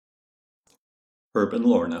Herb and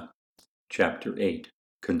Lorna, Chapter 8,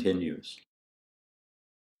 continues.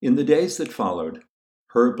 In the days that followed,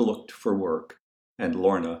 Herb looked for work, and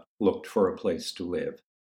Lorna looked for a place to live.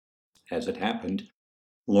 As it happened,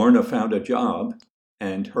 Lorna found a job,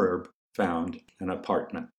 and Herb found an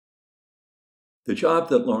apartment. The job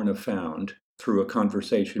that Lorna found, through a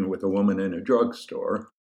conversation with a woman in a drugstore,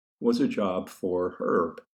 was a job for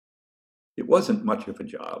Herb. It wasn't much of a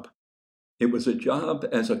job. It was a job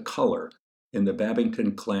as a culler in the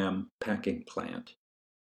Babington clam packing plant.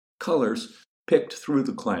 Cullers picked through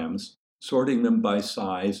the clams, sorting them by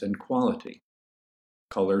size and quality.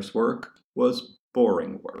 Cullers' work was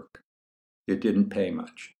boring work. It didn't pay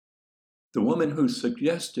much. The woman who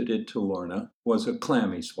suggested it to Lorna was a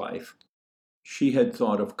clammy's wife. She had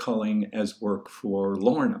thought of culling as work for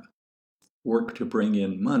Lorna, work to bring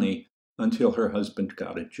in money until her husband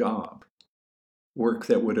got a job, work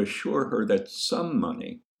that would assure her that some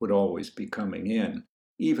money would always be coming in,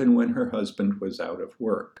 even when her husband was out of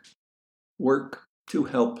work. Work to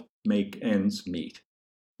help make ends meet.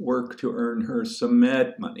 Work to earn her some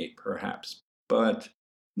mad money, perhaps, but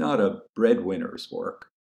not a breadwinner's work.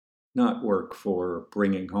 Not work for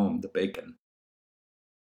bringing home the bacon.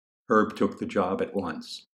 Herb took the job at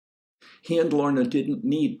once. He and Lorna didn't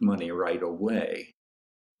need money right away.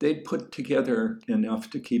 They'd put together enough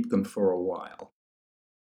to keep them for a while.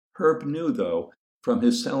 Herb knew, though, from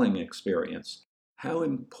his selling experience, how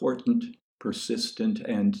important, persistent,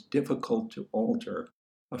 and difficult to alter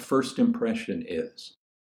a first impression is.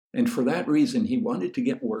 And for that reason, he wanted to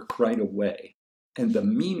get work right away. And the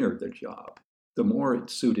meaner the job, the more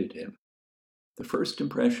it suited him. The first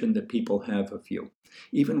impression that people have of you,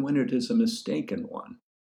 even when it is a mistaken one,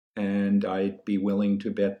 and I'd be willing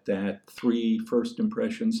to bet that 3 first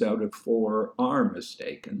impressions out of 4 are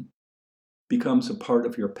mistaken, becomes a part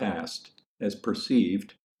of your past as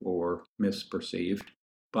perceived or misperceived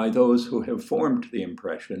by those who have formed the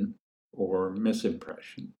impression or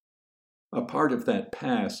misimpression. A part of that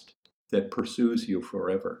past that pursues you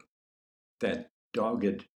forever, that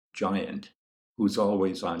dogged giant who's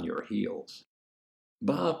always on your heels.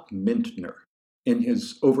 Bob Mintner, in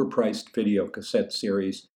his overpriced video cassette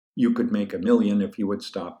series, You Could Make $1 Million If You Would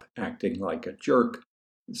Stop Acting Like a Jerk,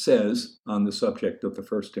 says, on the subject of the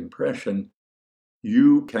first impression,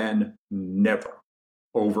 you can never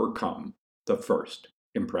overcome the first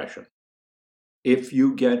impression. If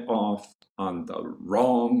you get off on the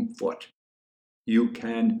wrong foot, you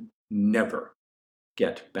can never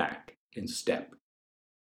get back in step.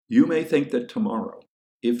 You may think that tomorrow,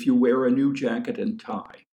 if you wear a new jacket and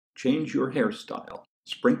tie, change your hairstyle,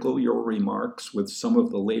 sprinkle your remarks with some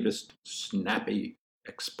of the latest snappy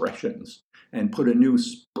expressions, and put a new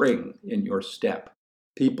spring in your step,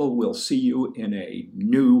 people will see you in a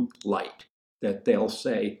new light that they'll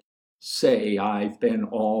say, I've been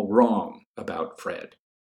all wrong about Fred.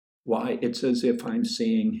 Why, it's as if I'm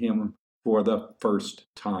seeing him for the first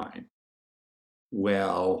time.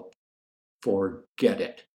 Well, forget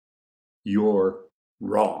it. You're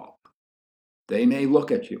wrong. They may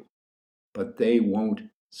look at you, but they won't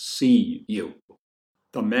see you.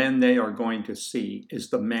 The man they are going to see is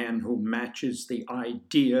the man who matches the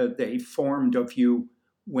idea they formed of you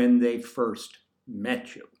when they first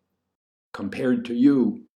met you. Compared to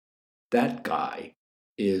you, that guy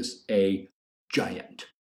is a giant.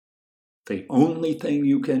 The only thing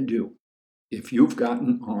you can do, if you've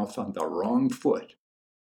gotten off on the wrong foot,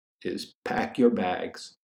 is pack your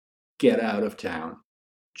bags, get out of town,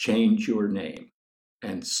 change your name,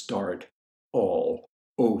 and start all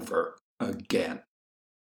over again.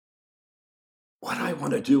 What I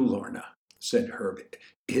want to do, Lorna, said Herbert,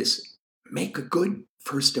 is make a good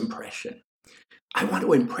first impression. I want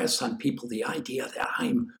to impress on people the idea that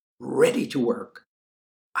I'm ready to work.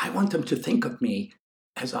 I want them to think of me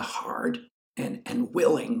as a hard and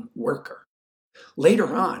willing worker.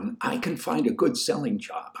 Later on, I can find a good selling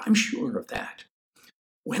job. I'm sure of that.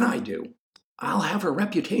 When I do, I'll have a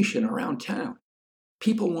reputation around town.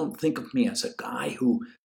 People won't think of me as a guy who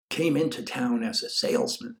came into town as a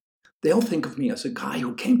salesman. They'll think of me as a guy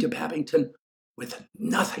who came to Babington with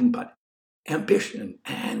nothing but ambition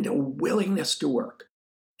and a willingness to work,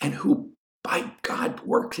 and who, by God,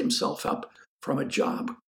 worked himself up from a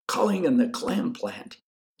job culling in the clam plant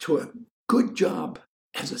to a good job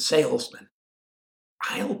as a salesman.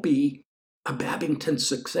 I'll be a Babington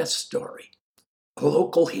success story, a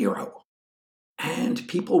local hero, and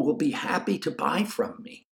people will be happy to buy from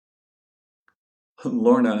me.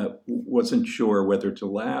 Lorna wasn't sure whether to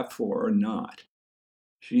laugh or not.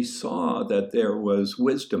 She saw that there was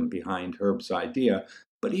wisdom behind Herb's idea,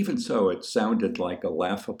 but even so, it sounded like a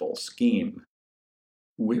laughable scheme.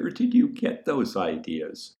 "Where did you get those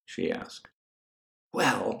ideas?" she asked.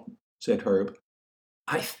 "Well," said Herb,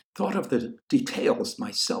 "I thought of the details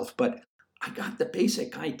myself, but I got the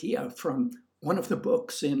basic idea from one of the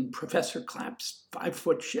books in Professor Clapp's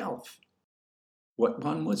 5-foot shelf." "What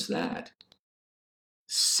one was that?"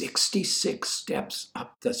 66 steps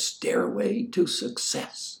up the stairway to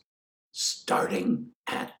success, starting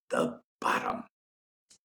at the bottom.